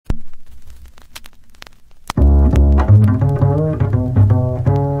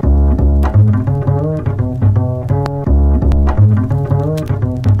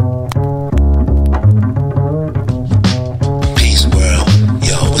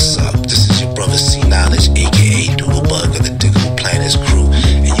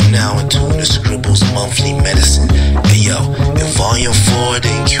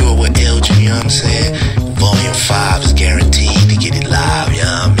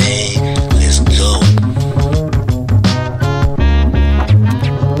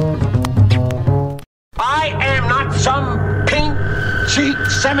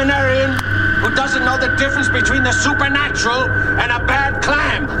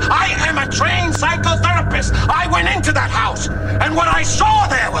into that house, and what I saw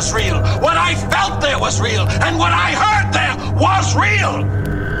there was real, what I felt there was real, and what I heard there was real.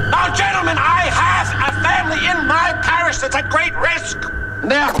 Now, gentlemen, I have a family in my parish that's at great risk.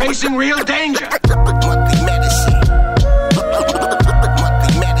 They're facing real danger. Monthly medicine.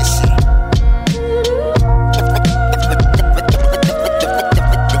 Monthly medicine.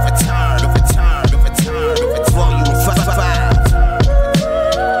 The return. Volume 5.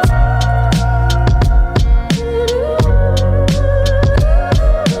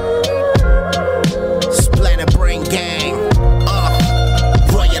 Splatterbrain gang.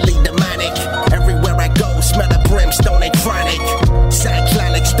 Royally demonic. Everywhere I go, smell the brimstone and chronic.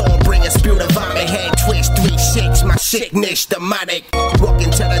 Cyclonic Stormbringer, spew the vomit, head twist 3-6, my sickness demonic. Walk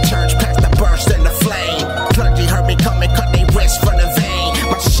into the church, past the burst and the flame. Clergy heard me coming, cut they wrist from the vein.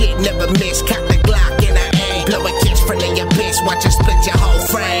 My shit never miss, cock the Glock in the aim. Blow a kiss from in your piss, watch it split your whole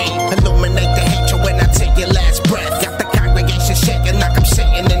frame. Illuminate the hatred when I take your last breath. Got the congregation shaking like I'm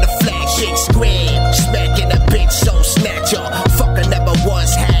sitting in the flesh. Big Skribbal, smacking a bitch, so snatch y'all. Fucker never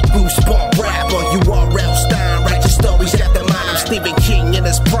was, had goosebump rapper. URL Stein, write your stories at the mind. I'm Stephen King in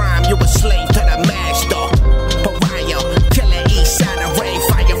his prime, you a slave to the master. Pariah, killer east side of rain,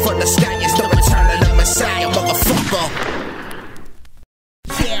 fire from the sky. It's the return of the Messiah, motherfucker.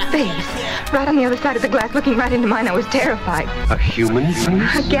 Face, right on the other side of the glass, looking right into mine, I was terrified. A human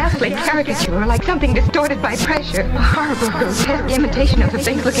face? A ghastly caricature, like something distorted by pressure. A horrible, grotesque imitation of the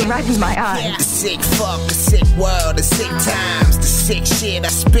face looking right into my eyes. The sick fuck, the sick world, the sick times, the sick shit I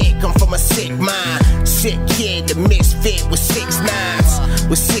spit come from a sick mind. Sick kid, the misfit with 6 9s,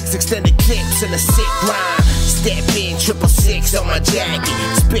 with 6 extended clips and a sick rhyme. Step in, 666 on my jacket.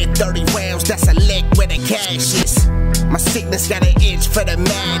 Spit 30 rounds, that's a lick where the cash is. My sickness got an itch for the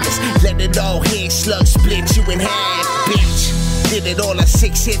madness. Let it all hit, slug split you in half, bitch. Did it all in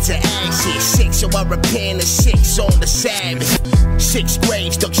 6 hits of acid. 6 so I repent and 6 on the Sabbath. 6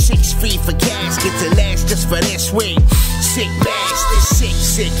 graves, dug 6 feet for caskets, and that's just for this week. Sick bastard,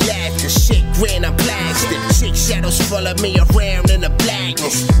 sick laughter, sick grin, I'm blasted. 6 shadows follow me around in the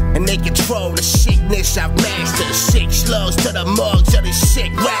blackness, and they control the sickness I've mastered. 6 slugs to the mugs of these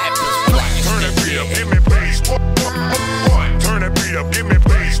sick rappers. Blasted. Turn that beat up, give me bass. Turn that beat up, give me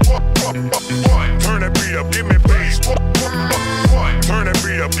bass. Turn that beat up, give me bass. Turn that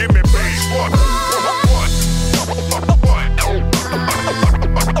beat up, give me bass.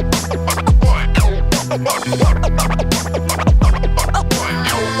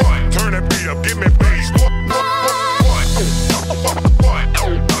 Turn that beat up, give me bass.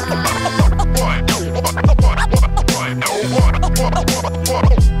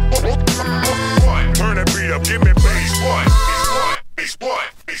 Turn that beat up, give me bass. Bass boy,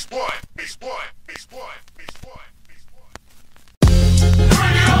 bass boy, bass boy, bass boy, bass boy, bass boy.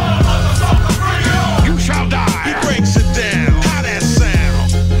 Bring it on, motherfucker, bring it on. You shall die. He breaks it down. How that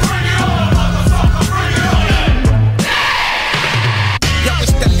sound? Bring it on, motherfucker, bring it on. Yo,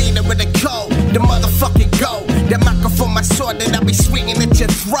 it's the leader with the code, the motherfucking go. The microphone, my sword, that I be swinging at your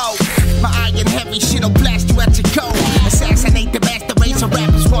throat. My iron heavy shit'll blast you at your coat. Assassinate the master race of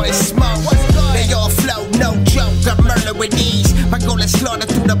rappers wanting smoke. They all flow, no joke, I murder with ease. My goal is slaughter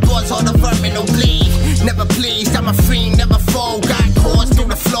through the boards, all the vermin will bleed. Never pleased, I'm a fiend, never fold. Got cores through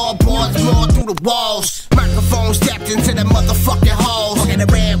the floorboards, more through the walls. Microphones tapped into the motherfucking holes. Walking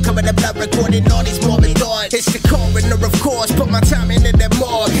around, coming to blood, recording all these morbid thoughts. It's the coroner, of course, put my time into the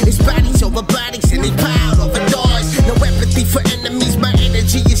morgue. It's bodies over bodies and they piled over doors. No empathy for enemies, my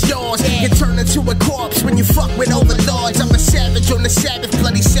energy is yours. You turn into a corpse when you fuck with overlords. I'm a savage on the Sabbath,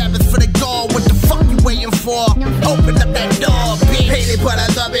 bloody Sabbath for the God. What the fuck you waiting for? Open up that door, bitch. Hate it, but I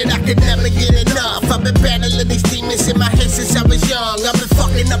love it, I could never get enough. I've been battling these demons in my head since I was young. I've been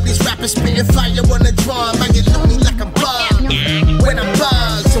fucking up these rappers, spitting fire on the drum. I get loony like a bug when I'm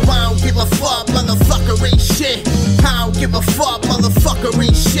bugged, so I don't give a fuck, motherfucker ain't shit. I don't give a fuck, motherfucker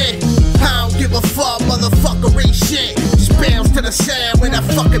ain't shit. I don't give a fuck, motherfucker ain't shit. Just bounce to the sound when I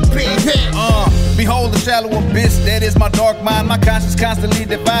fucking beat hit. Behold the shallow abyss, that is my dark mind. My conscience constantly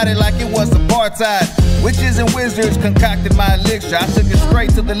divided like it was apartheid. Witches and wizards concocted my elixir. I took it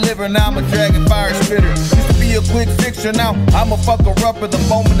straight to the liver, now I'm a dragon fire spitter. Used to be a quick fixture, now I'm a fucker upper. The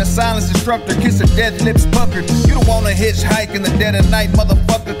moment of silence instructor, kiss her dead lips puckered. You don't wanna hitchhike in the dead of night,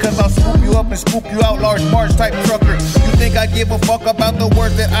 motherfucker, cause I'll swoop you up and spook you out, large march type trucker. You think I give a fuck about the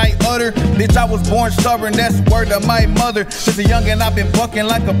words that I utter? Bitch, I was born stubborn, that's the word of my mother. Since a youngin' I've been bucking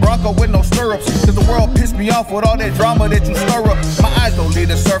like a bronco with no stirrups. Cause the world pissed me off with all that drama that you stir up. My eyes don't leave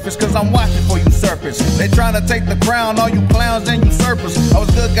the surface cause I'm watching for you serpents. They trying to take the crown, all you clowns and usurpers. I was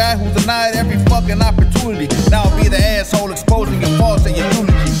a good guy who denied every fucking opportunity. Now I'll be the asshole exposing your faults and your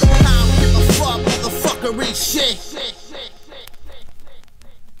unity. I don't give a fuck, motherfucker ain't shit.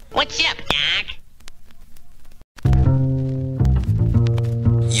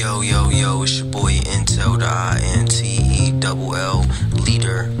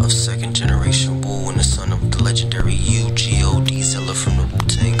 of second generation Wu and the son of the legendary UGOD Zilla from the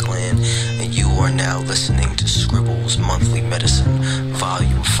Wu-Tang Clan, and you are now listening to Skribbal's Monthly Medicine,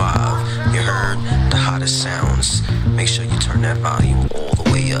 Volume 5. You heard the hottest sounds. Make sure you turn that volume all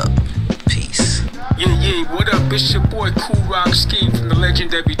the way up. Peace. Yeah, what up? It's your boy Kool Rock Scheme from the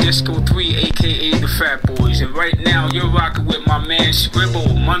legendary Disco 3, aka the Fat Boys, and right now you're rocking with my man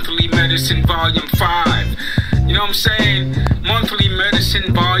Skribbal, Monthly Medicine Volume 5. You know what I'm saying? Monthly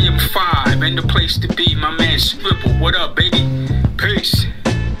Medicine Volume 5, and the place to be, my man Skribbal. What up, baby? Peace.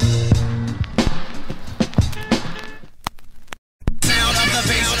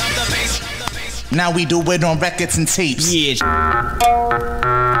 Now we do it on records and tapes. Yeah.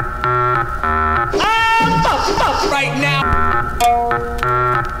 Right now.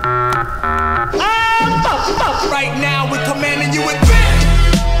 Right now, we're commanding you with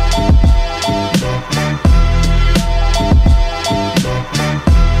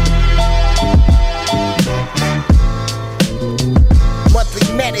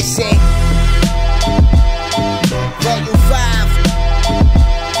Monthly Medicine, Volume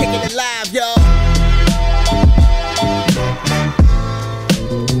 5, kicking it live, y'all.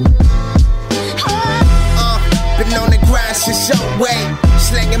 Been on the grind since 08,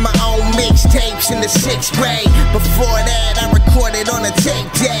 slanging my own mixtapes in the 6th grade. Before that, I recorded on a tape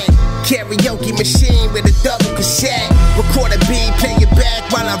deck, karaoke machine with a double cassette. Record a beat, play it back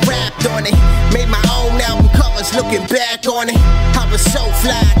while I rapped on it. Made my own album covers, looking back on it. I was so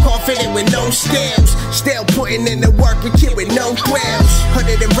fly, confident with no skills, still putting in the work and kid with no thrills.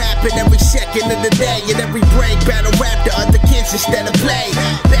 Hunted and rapping every second of the day, and every break battle rap to other kids instead of play.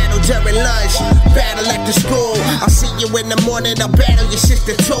 Battle during lunch, battle at the school. I'll see you in the morning, I'll battle your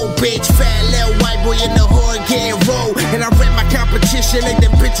sister too, bitch. Fat little white boy in the hood getting rolled, and I rap my competition and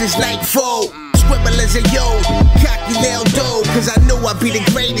them bitches like fool. Scribble as a yo, cocky little dude, cause I knew I'd be the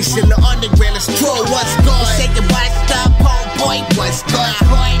greatest in the underground. It's true, what's good? Say goodbye, stop, homeboy, what's good?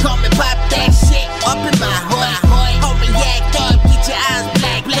 Come and pop that shit up in my hood. Homie, yacked up, get your eyes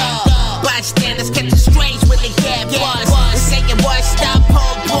blacked up. Bystanders catch the strays when they get bust. Say goodbye, stop,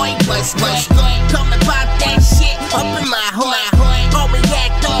 homeboy, what's good? Come and pop that shit up in my hood. Homie,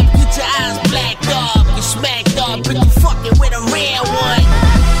 yacked up, get your eyes blacked up. You smacked up, but you fucking with a real one.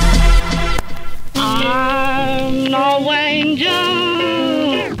 I'm no angel.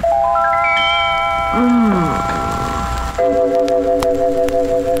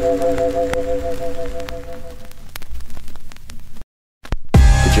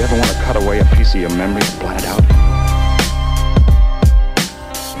 Did you ever want to cut away a piece of your memory and blot it out?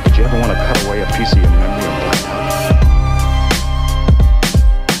 Did you ever want to cut away a piece of your memory and blot it out?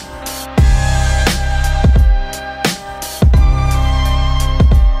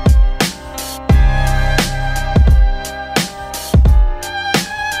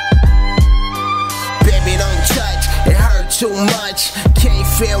 Too much, can't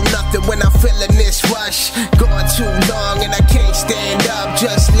feel nothing when I'm feeling this rush. Gone too long and I can't stand up.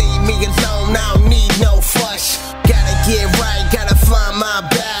 Just leave me alone, I don't need no fuss. Gotta get right, gotta find my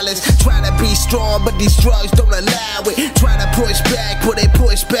balance. Try to be strong, but these drugs don't allow it. Try to push back, but they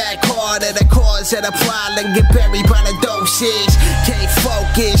push back harder. The cause of the problem get buried by the dosage. Can't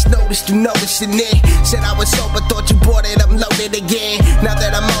focus, noticed you noticing it. Said I was sober, thought you bought it, I'm loaded again. Now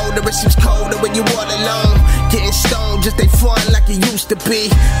that I'm older, it seems colder when you all alone. Getting stoned, just ain't fun like it used to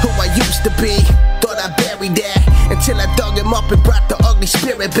be. Who I used to be, thought I buried that, until I dug him up and brought the ugly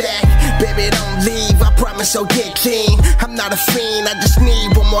spirit back. Baby, don't leave, I promise I'll get clean. I'm not a fiend, I just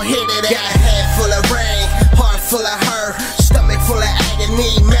need one more hit of that. Got a head full of rain, heart full of hurt, stomach full of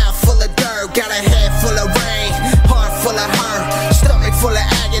agony, mouth full of dirt. Got a head full of rain, heart full of hurt, stomach full of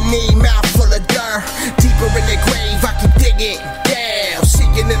agony, mouth full of dirt. Deeper in the grave, I keep digging down,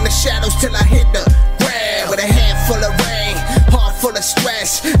 seeking in the shadows till I hit the ground. With a head full of rain, heart full of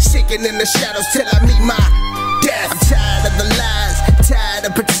stress, seeking in the shadows till I meet my death. I'm tired of the lies, tired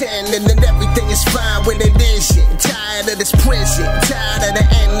of pretending that everything is fine when it isn't. Tired of this prison, tired of the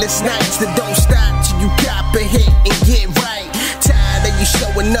endless nights that don't stop till you cop a hit and get right. Tired of you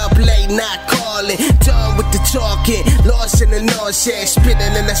showing up late, not calling. Done with the talking, lost in the nonsense,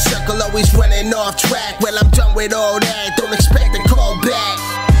 spinning in a circle, always running off track. Well, I'm done with all that, don't expect a call back.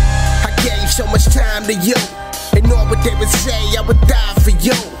 I gave so much time to you, and all what they would say, I would die for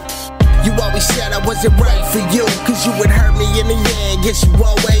you. You always said I wasn't right for you, cause you would hurt me in the end, guess you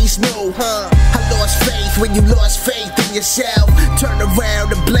always knew, huh? I lost faith when you lost faith in yourself. Turn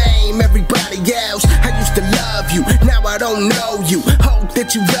around and blame everybody else. I used to love you, now I don't know you. Hope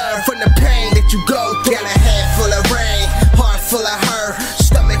that you learn from the pain that you go through. Got a head full of rain, heart full of hurt,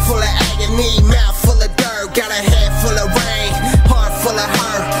 stomach full of agony, mouth full of dirt. Got a head full of rain, heart full of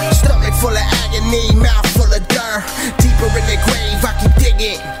hurt,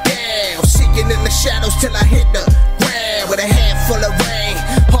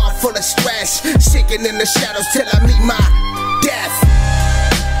 Walking in the shadows till I meet my death.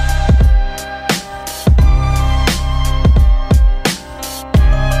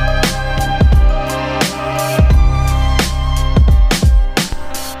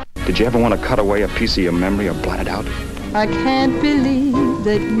 Did you ever want to cut away a piece of your memory or blot it out? I can't believe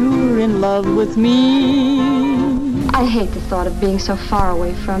that you're in love with me. I hate the thought of being so far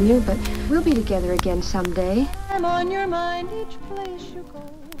away from you, but we'll be together again someday. I'm on your mind each place you go.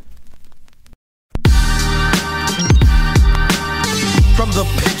 From the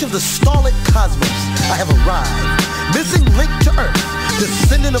pitch of the starlit cosmos, I have arrived. Missing link to Earth,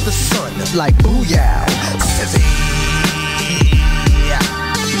 descendant of the sun, like booyah.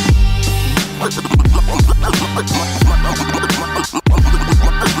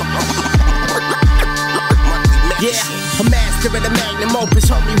 Yeah, a master of the magnum opus,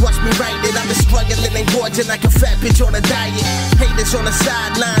 homie, watch me write it. I've been struggling and gorging like a fat bitch on a diet. Haters on the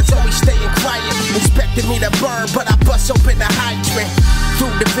sidelines, always staying quiet. Expecting me to burn, but I bust open the hydrant.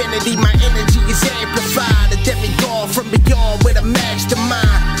 Through divinity, my energy is amplified. A demigod from beyond with a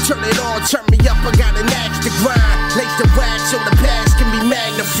mastermind. Turn it on, turn me up, I got an axe to grind. Lace the wax so the past can be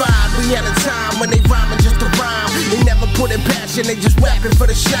magnified. We had a time when they rhyming just to rhyme. They never put in passion, they just rapping for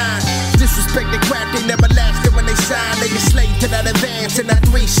the shine. Disrespect the crap, they never lasted when they sign. They get slave to that advance and that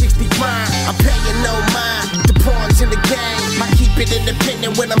 360 grind. I'm paying no mind, the pawns in the game. I keep it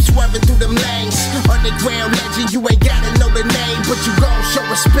independent when I'm swerving through them lanes. Underground legend, you ain't gotta know the name, but you gon' show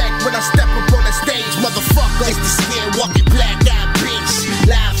respect when I step up on the stage, motherfucker. It's the skin walking black-eyed bitch.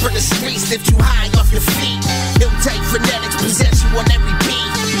 Live from the streets, lift you high off your feet. It'll take phonetics, possess you on every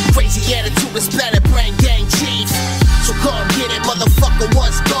beat. Crazy attitude, a Splatterbrain gang chief. So come get it, motherfucker,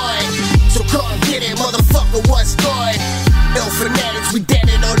 what's good? So come get it, motherfucker, what's good? No phonetics, we dead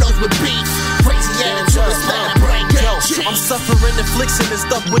it on those with beef. Crazy attitude, a Splatterbrain gang chief. I'm suffering affliction and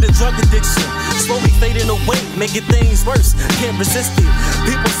stuck with a drug addiction. Slowly fading away, making things worse. Can't resist it.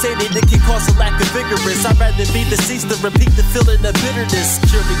 People say that it can cause a lack of vigorous. I'd rather be deceased than repeat the feeling of bitterness.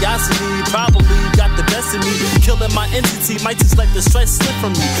 Curiosity probably got the best of me. Killing my entity might just let the stress slip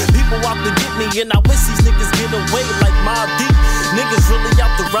from me. People out to get me, and I wish these niggas get away like Mob Deep. Niggas really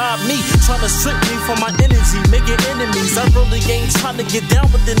out to rob me, trying to strip me from my energy, making enemies. I really ain't trying to get down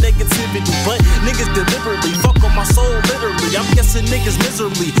with the negativity, but niggas deliberately fuck on my soul literally. I'm guessing niggas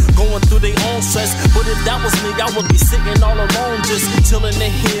miserably going through their own stress. But if that was me, I would be sitting all alone, just chilling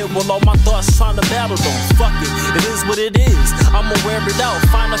in here while all my thoughts trying to battle them. Fuck it, it is what it is. I'ma wear it out.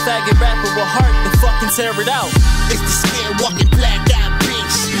 Find a faggot rapper with heart and fucking tear it out. It's the skin walking black-eyed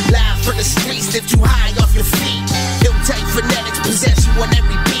bitch. Live from the streets, lift you high off your feet. It'll take phonetics, possess you on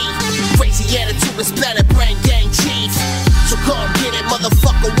every beat. Crazy attitude, a Splatterbrain gang chief. So come get it,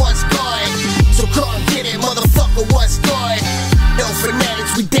 motherfucker, what's good? So come get it, motherfucker, what's good? No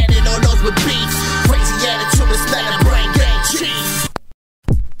phonetics, we dead it on those with beef. Crazy attitude, a Splatterbrain gang chief.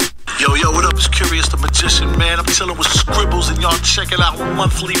 Yo, what up? It's Kurious the Magician, man. I'm chilling with Skribbals and y'all checking out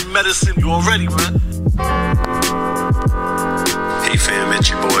Monthly Medicine. You already, man? Hey fam, it's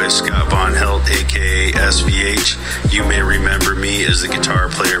your boy Scott Von Helt, aka SVH. You may remember me as the guitar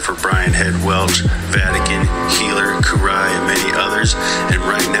player for Brian Head Welch, Vatican, Healer, Kurai, and many others. And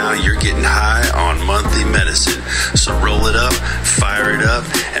right now you're getting high on Monthly Medicine. So roll it up, fire it up,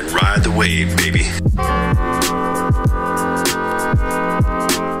 and ride the wave, baby.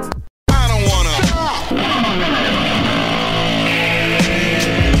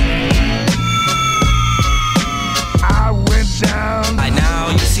 By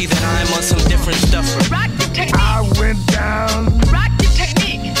now you see that I'm on some different stuff. Rock the technique. I went down. Rock the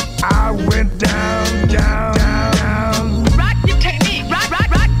technique. I went down, down, down. Rock the technique. Rock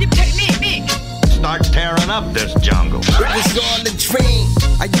the technique. Start tearing up this jungle. It was all a dream.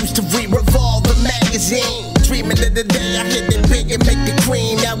 I used to read Revolver magazine. Dreaming of the day I hit it big and make the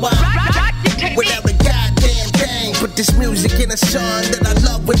cream. Now I'm without a goddamn thing. Put this music in a song that I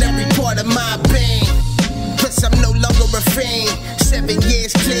love with every part of my being. Plus I'm no longer a fiend. 7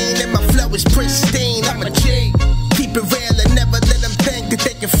 years clean and my flow is pristine. I'm a G. Keep it real and never let them think that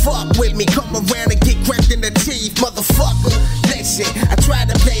they can fuck with me. Come around and get cracked in the teeth, motherfucker. Listen, I tried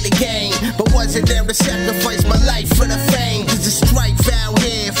to play the game, but wasn't there to sacrifice my life for the fame. Cause the strife out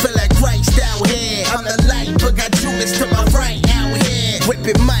here, feel like Christ out here. I'm the light, but got Judas to my right out here.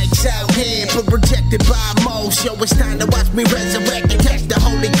 Whipping mics out here, but rejected by most. Yo, it's time to watch me resurrect and catch the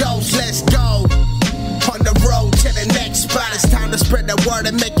Holy Ghost. Let's go. On the road to the next spot, it's time to spread the word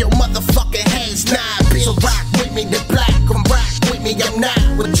and make your motherfucking heads nod. So rock with me, the black, come rock with me, I'm not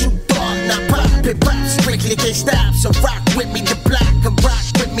what you thought. Now pop it, pop, strictly can't stop. So rock with me, the black, come rock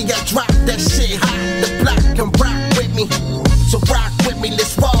with me, I drop that shit hot. The black, come rock with me. So rock with me,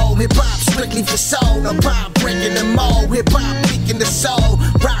 let's roll. Hip hop, strictly for soul. no pop breaking the mold. Hip hop leaking the soul.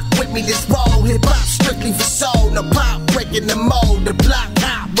 Rock with me, this roll. Hip hop strictly for soul. No pop breaking the mold. The block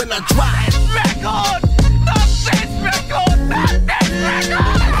hot when I drop. This record! Not this record! Not this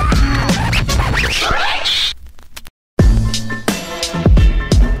record!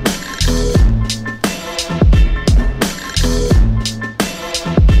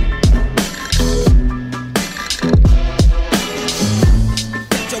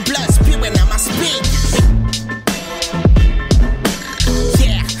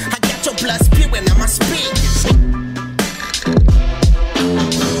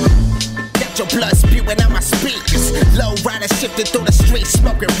 Shifting through the streets,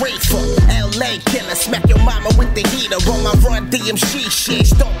 smoking reefer. LA killer, smack your mama with the heater. On my run DMC shit,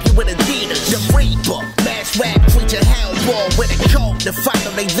 stomp you with Adidas. The Reaper, mass rap preacher, hell war with a coat. To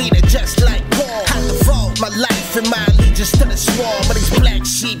follow they leader just like Kold. How to vote my life and my allegiance to the swarm of these black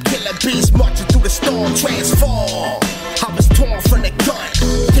sheep, killer beasts marching through the storm. Transform. I was torn from the gun.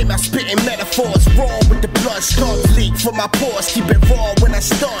 Came out spitting metaphors, raw with the blood. Skunk leak from my pores, keep it raw when I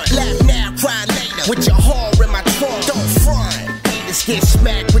stunt. Laugh now, cry later, with your horror in my trunk. Don't front. Haters get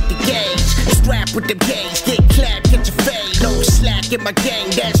smacked with the gauge. Strapped with the gauge, get clapped, get your fade. No slack in my gang,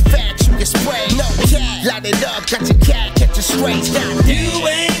 that's facts, you can spray. No cat, light it up, got your cat, catch your strays. Goddamn. You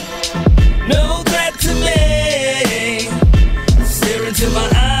ain't no threat to me. Stare into my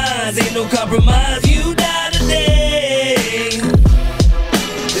eyes, ain't no compromise. You die today.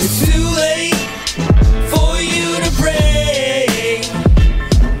 It's too late for you to pray,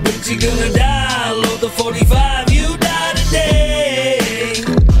 but you're gonna die. Load the 45, you die today.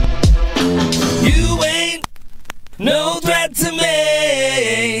 You ain't no threat to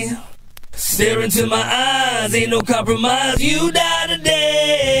me. Stare into my eyes, ain't no compromise. You die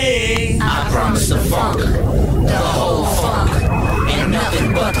today. I promise the funk, the whole funk, and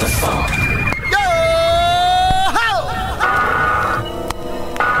nothing but the funk.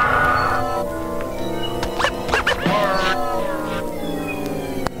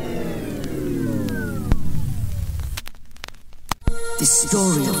 The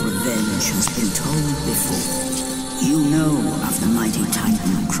story of revenge has been told before. You know of the mighty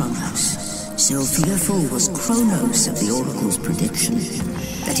titan Kronos. So fearful was Kronos of the oracle's prediction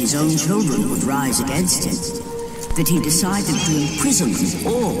that his own children would rise against him, that he decided to imprison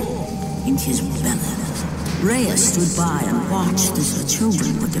them all in his belly. Rhea stood by and watched as the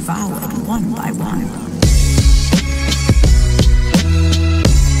children were devoured one by one.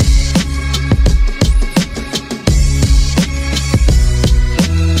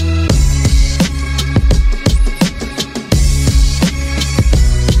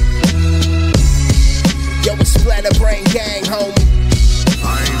 Splatterbrain gang, homie.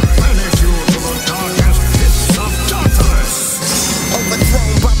 I banish you to the darkest pits of darkness.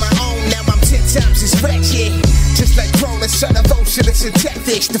 Overthrown by my own, now I'm 10 times as wretched. Just like Kronos, son of ocean, it's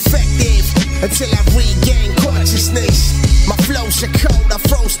tactics defective. Until I regain consciousness. My flows are cold, I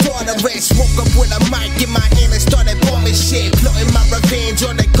froze tolerance. Woke up with a mic in my hand and started bombing shit. Plotting my revenge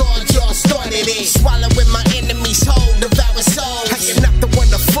on the guards, y'all started it. Swallowing my enemies whole, devour souls. I am not the one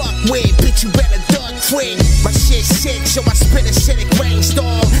to fuck with, bitch, you better duck quick. My shit sick, so I spit a acidic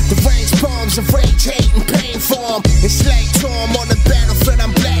rainstorm. The rain's palms of rage, hate, and pain form. It's like Tom on the battlefield,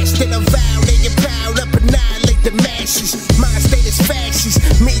 I'm blasting. I'm vowed, they get piled up, annihilate the masses. My state is fascist,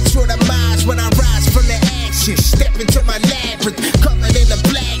 me to the minds when I rise from the ashes. Step into my labyrinth, covered in the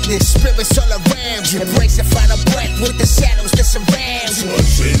blackness. Spirits all around you, embrace the final breath with the shadows that surround you.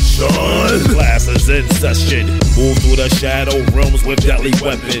 Attention, classes in session. Move through the shadow realms with deadly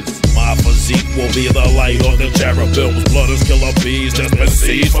weapons. My physique will be the light on the cherubims. Blood is killer bees that's been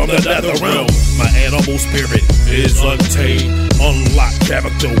seized from the nether realm. My animal spirit is untamed. Unlocked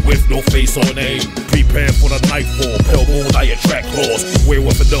character with no face or name. Prepare for the nightfall. Pale moon, I attract claws.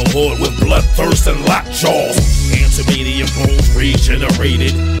 Werewolf in the hood with bloodthirst and locked jaws. Intermediate bones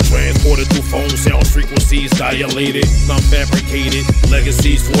regenerated. Transported through phone sound frequencies dilated. Non-fabricated.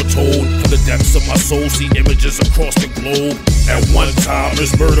 Legacies foretold. From the depths of my soul, see images across the globe. At one time,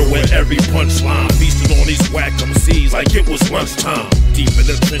 there's murder with every punchline. Feasted on these whack MCs like it was lunchtime. Deep in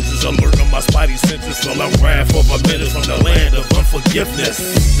the trenches, alert on my spidey senses. Feel a wrath of a menace from the land of unforgiveness.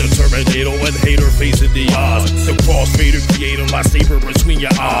 The Terminator and hater facing the odds. The crossfader creator lightsaber between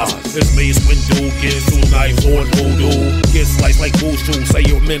your eyes. This mace window gets two knives on voodoo. Get sliced like Bushu, say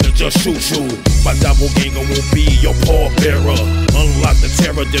your men are just shoot you. My doppelganger won't be your pallbearer. Unlock the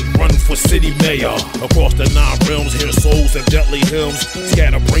terror, then run for city mayor. Across the 9 realms, hear souls and deadly hymns.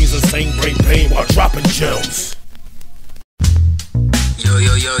 Scatter brains and sing brain pain while dropping gems.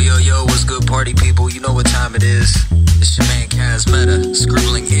 Yo, what's good, party people? You know what time it is. It's your man Metah,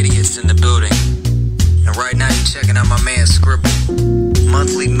 scribbling idiots in the building. And right now you're checking out my man Skribbal.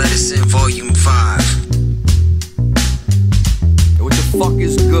 Monthly Medicine Volume 5. What the fuck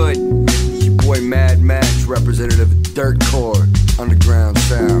is good? It's your boy Mad Max, representative of Dirtcore, underground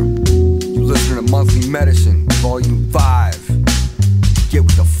sound. You listen to Monthly Medicine, Volume 5. Get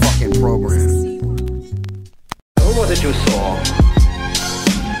with the fucking program. Who was it you saw?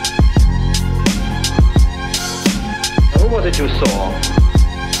 Who was it you saw?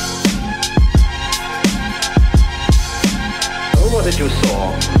 Who was it you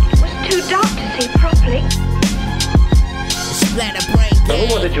saw? It was too dark to see properly. Splatterbrain. Who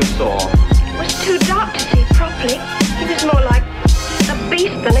was it you saw? It was too dark to see properly. He was more like a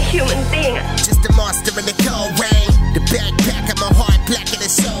beast than a human being. Just a monster in the cold rain. The backpack of my heart blacker than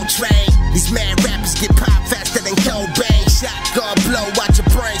Soul Train. These mad rappers get popped faster than Cobain. Shotgun blow, watch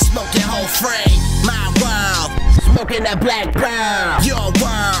your brain smoke your whole frame. My world, smoking that black brown. Your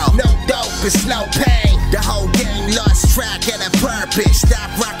world, no dope and slow pain. The whole game lost track of the purpose.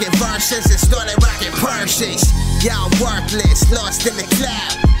 Stop rocking verses and started rocking purses. Y'all worthless, lost in the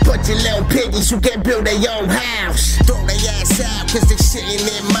cloud. Bunch of little piggies who can build their own house. Throw their ass out cause they shit in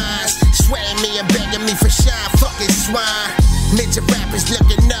their minds. Swearing me and begging me for shine, fucking swine. Ninja rappers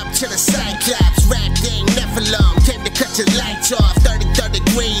looking up to the Cyclops. Rap game Nephilim, came to cut your lights off. 30-30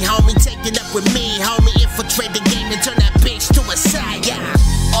 degree, homie, take it up with me. Homie, infiltrate the game and turn that bitch to a psyop.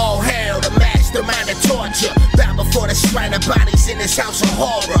 All hail the mastermind of torture. Bow before the shrine of bodies in this house of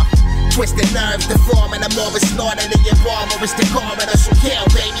horror. Twisted nerves deform and I'm more slaughtered than your bomber. It's the coroner, so kill,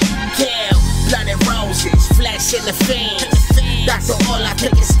 baby, kill. Blood and roses, flesh in the fiends. Dr. All I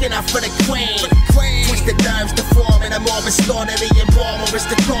take his skin out for the queen. Twisted nerves deform and I'm more slaughtered than your bomber. It's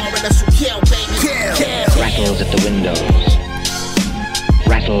the coroner, so kill, baby, kill. Rattles at the windows.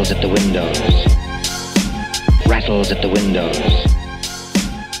 Rattles at the windows. Rattles at the windows.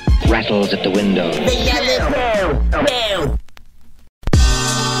 Rattles at the windows. They yelling, now.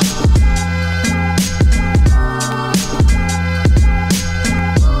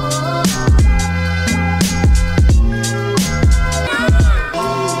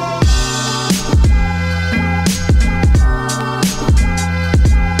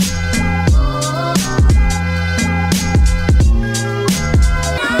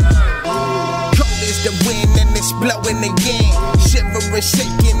 Blowing again, shivering,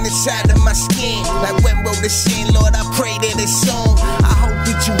 shaking inside of my skin. Like when will the sin, Lord, I pray that it's soon. I hope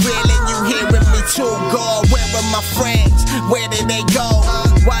that you real and you hearing me too. God, where are my friends? Where did they go?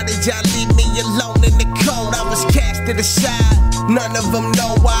 Why did y'all leave me alone in the cold? I was cast to the side. None of them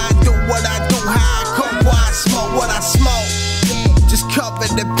know why I do what I do, how I cope, why I smoke what I smoke. Just cover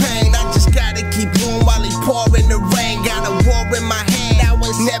the pain. I just gotta keep room while he pouring the rain. Got a war in my hand. Now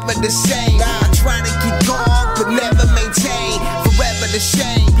it's never the same. I try to keep going, but never maintain. Forever the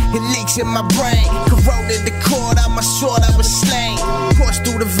shame, it leaks in my brain. Corroded the cord on my sword, I was slain. Coursed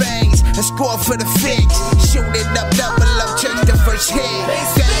through the veins, and score for the fix. Shoot it up, double up, church the first hit. They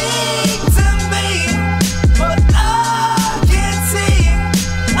speak to me, but I can't see.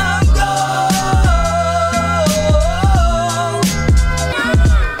 I'm gone.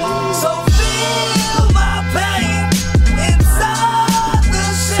 So feel my pain inside the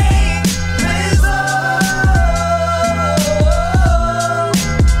shame.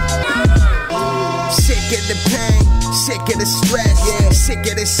 Sick of the pain, sick of the stress, sick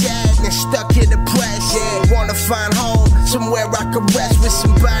of the sadness, stuck in the press. Wanna find home, somewhere I can rest with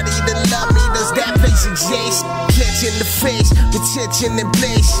somebody that love me. Does that place exist? Clenching the fist, with tension and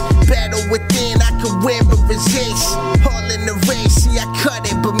bliss. Battle within, I could win but resist. All in the race, see I cut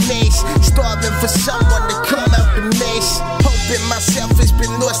it but miss. Starving for someone to come out the mist. Hoping myself has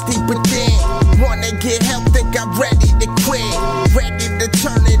been lost deep within. Wanna get help, think I'm ready to quit. Ready to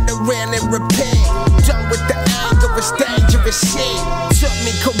turn it around and repent. Done with the anger, it's dangerous shit. Took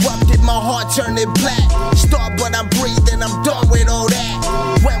me corrupted, my heart turned it black. Start but I'm breathing, I'm done with all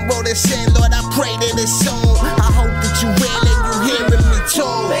that. When will this end, Lord, I pray that it's soon. I hope that you will and you hearing me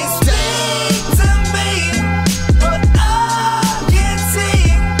too. They speak to me, but I can't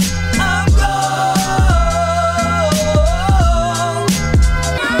see. I'm gone.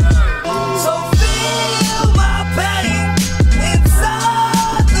 So feel my pain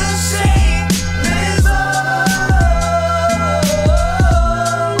inside the shame.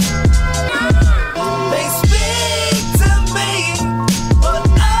 They speak to me, but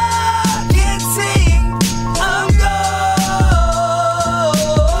I can't.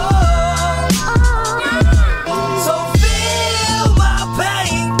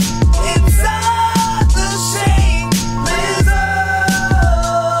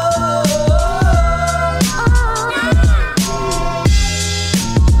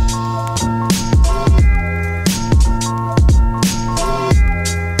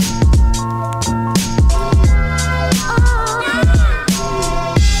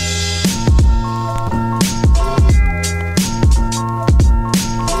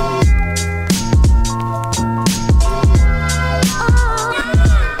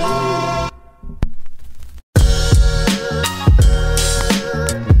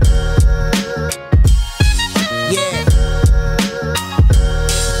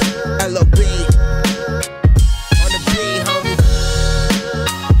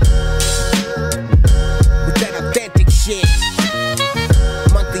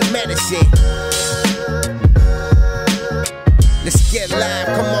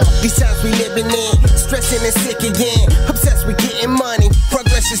 times we living in, stressing and sick again. Obsessed with getting money,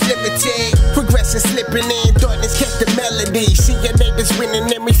 progress is limited. Progression slipping in, darkness kept the melody. See your neighbors winning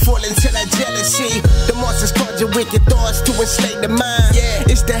and we fall into that jealousy. The monsters conjure wicked thoughts to enslave the mind.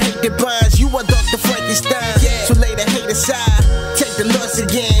 It's the hate that binds, you are Dr. Frankenstein. So lay the hate aside, take the loss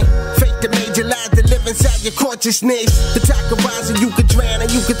again. Fake the major lies that live inside your consciousness. The tide can rise and you could drown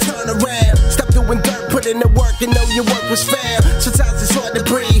and you could turn around. Stop doing dirt, put in the work and know your work was fair. Sometimes it's hard to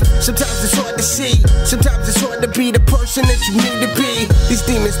breathe, sometimes it's hard to see. Sometimes it's hard to be the person that you need to be. These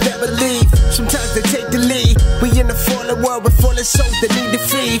demons never leave, sometimes they take the lead. We in a fallen world with fallen souls that need to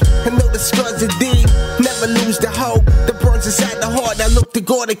feed. And know the scars are deep, never lose the hope that burns inside the heart. I look to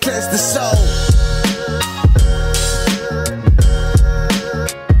God and cleanse the soul.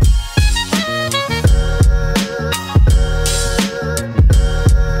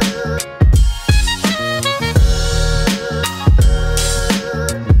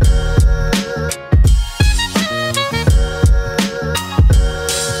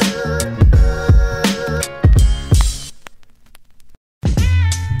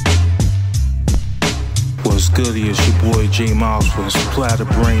 Goody, it's your boy J-Myles for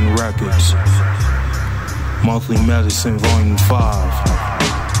Splatterbrain Records. Monthly Medicine Volume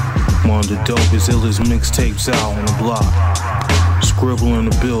 5. One of the dopest, illest mixtapes out on the block. Skribbal in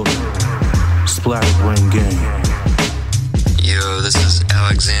the building. Splatterbrain gang. Yo, this is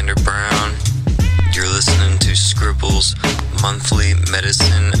Alxndrbrwn. You're listening to Skribbal's Monthly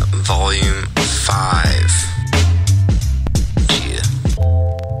Medicine Volume 5.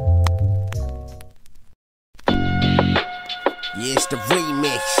 Yeah, it's the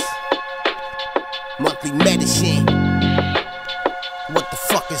remix. Monthly Medicine. What the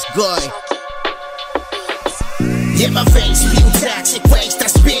fuck is good? Yeah, my veins spew toxic waste. I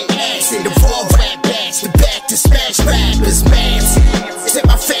spit acid. The raw rap bags. The back to smash rappers, man. Set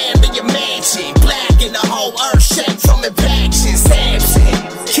my family a mansion. Black in the whole earth shaped from impaction. Samson.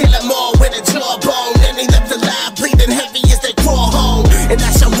 Kill them all with a jawbone. And they left alive, bleeding heavy as they crawl home. And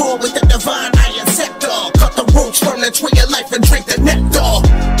I shall rule with the divine iron scepter. Cut the roots from the tree of life and drink the nectar.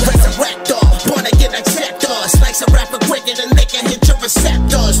 Resurrector, born again acceptor. Slice a rapper quicker than they can hit your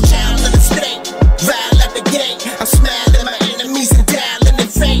receptors. Child of the state, vile at the gate. I'm smiling my enemies and dialing in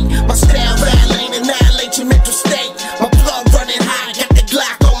fate. My style violate, annihilate your mental state. My blood running high, got the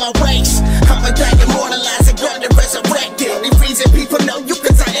Glock on my waist. I'm a die immortalized and grounded, resurrected. The reason people know you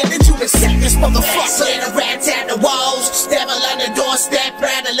cause I ended you in seconds, motherfucker. Slaying the rats at the walls, stabble on the doorstep,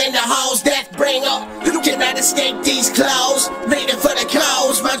 rattling the halls, death bringer. You cannot escape these clothes, bleeding for the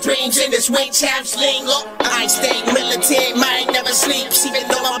cause. My dreams in this weight chaps linger. I stay militant, mind never sleeps. Even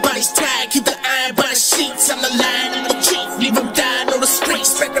though my body's tired, keep the iron by the sheets. I'm the lion, I'm the chief, leave them dying on the streets.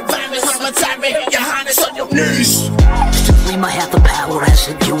 Spread the virus, I'm a tyrant, your highness on your knees. I had the power as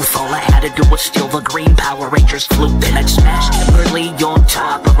a youth. All I had to do was steal the green Power Rangers flute. Then I'd smash Kimberly on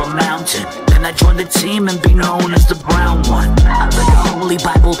top of a mountain. Then I'd join the team and be known as the brown one. I read the Holy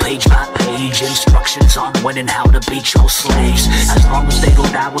Bible page by page. Instructions on when and how to beat your slaves. As long as they go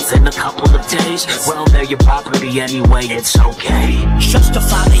die within a couple of days, well, they're your property anyway, it's okay.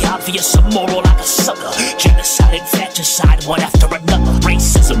 Justify the obvious, immoral like a sucker. Genocide, infanticide, one after another.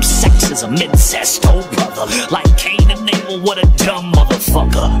 Racism, sexism, incest, oh brother. Like Cain and Abel, what a dumb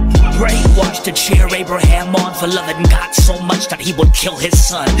motherfucker. Brainwashed to cheer Abraham on for loving God so much that he would kill his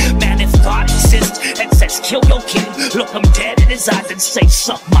son. Man, if God exists and says kill your kid, look him dead in his eyes and say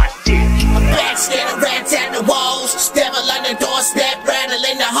suck my dick. Backstabbing rats at the walls, devil on the doorstep,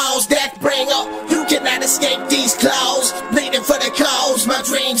 rattling the halls, death bringer. You cannot escape these claws, bleeding for the cause. My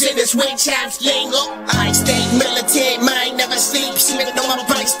dreams in this wind chaps linger. I stay militant, mind never sleeps. Even though my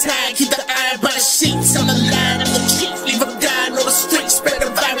body's tired, keep the iron by the sheets. I'm the lion, I'm the chief, leave them dying on the streets. Spread the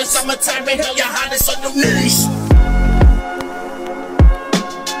virus, I'm a tyrant, hell your highness on your knees.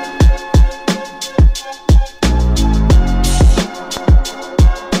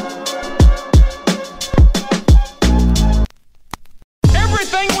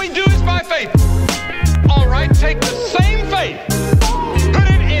 Everything we do is by faith. All right, take the same faith, put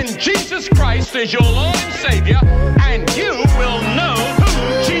it in Jesus Christ as your Lord and Savior, and you will know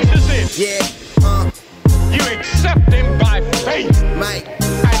who Jesus is. Yeah, you accept Him by faith,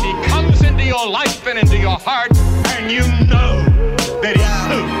 and He comes into your life and into your heart, and you know that He's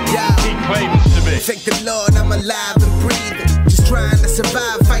who He claims to be. Thank the Lord I'm alive and breathing, just trying to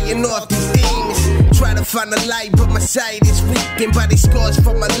survive, fighting off these demons. Try to find a light, but my sight is weakened by these scars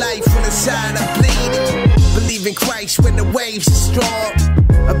from my life. From the side I'm bleeding. Believe in Christ when the waves are strong.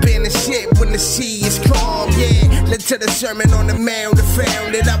 Abandon shit when the sea is calm. Yeah, led to the Sermon on the Mount. I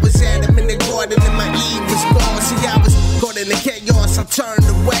found that I was Adam in the garden and my Eve was gone. See, I was caught in the chaos. I turned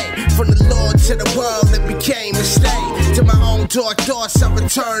away to the world, it became a state. To my own dark thoughts, I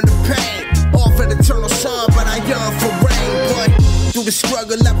return to pain. Off an eternal sun, but I yearn for rain. But through the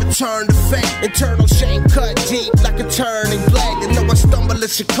struggle, I return to fate. Internal shame cut deep like a turning blade. And know I stumble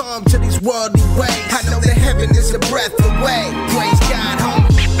and succumb to these worldly ways. I know that heaven is a breath away. Praise God,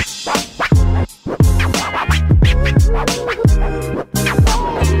 homie.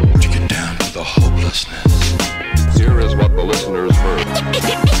 To get down to the hopelessness. Here is what the listeners heard.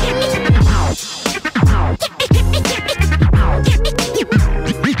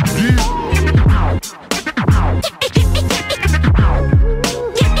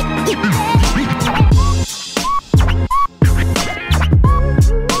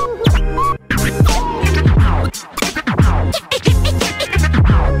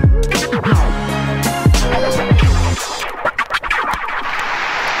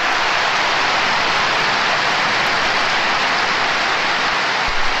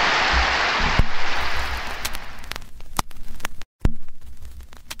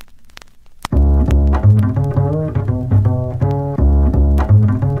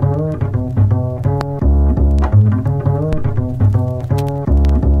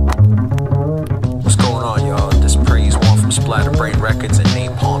 Splatterbrain Records and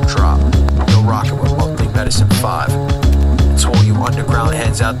Napalm Drop. You're rocking with Monthly Medicine 5. And to all you underground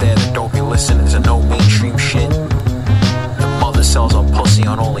heads out there that don't be listening to no mainstream shit, the mother sells her pussy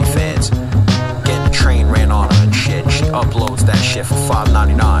on OnlyFans. Getting the train ran on her and shit. She uploads that shit for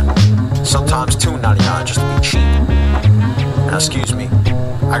 $5.99. Sometimes $2.99 just to be cheap. Now excuse me,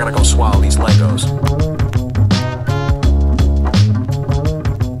 I gotta go swallow these Legos.